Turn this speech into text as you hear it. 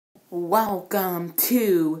Welcome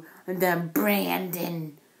to the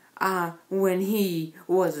Brandon, when he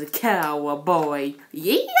was a cowboy.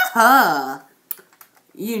 Yeehaw!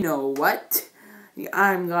 You know what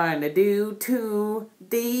I'm gonna do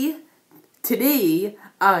today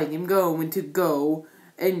I am going to go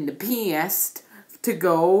in the past to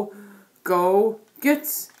go get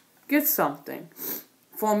something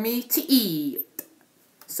for me to eat.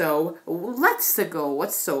 So let's go.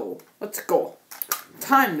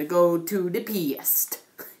 Time to go to the past.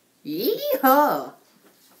 Yeehaw!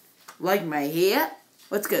 Like my hair?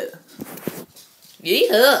 Let's go.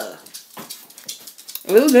 Yeehaw!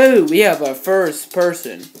 Oh no, we have our first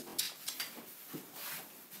person.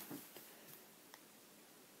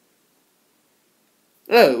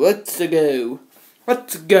 Oh, let's go.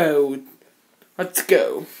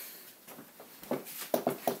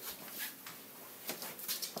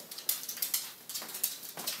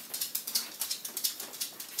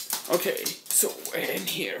 Okay, so in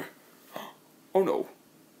here. Oh no.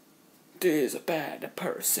 There's a bad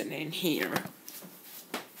person in here.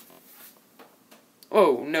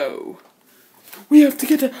 Oh no. We have to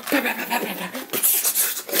get a...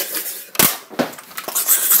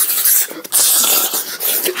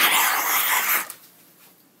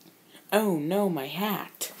 Oh no, my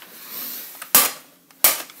hat.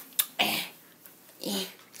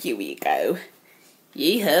 Here we go.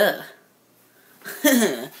 Yeehaw.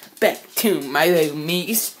 Back to my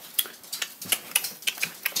homies.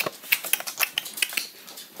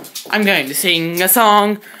 I'm going to sing a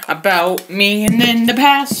song about me and in the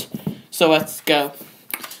past. So let's go.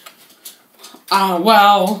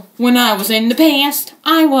 Well, when I was in the past,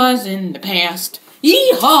 I was in the past.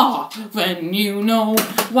 Yeehaw! Then you know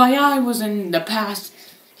why I was in the past.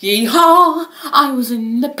 Yeehaw! I was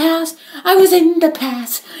in the past. I was in the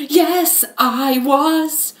past. Yes, I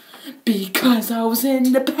was. Because I was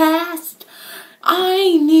in the past.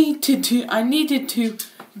 I needed to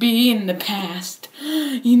be in the past.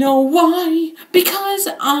 You know why? Because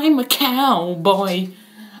I'm a cowboy.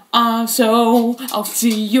 So I'll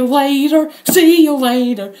see you later.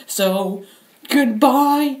 So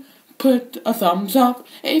goodbye. Put a thumbs up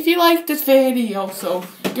if you like this video. So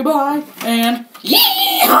goodbye and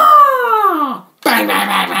yeehaw! Bang bang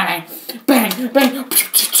bang bang bang bang bang.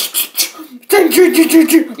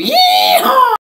 Yeehaw!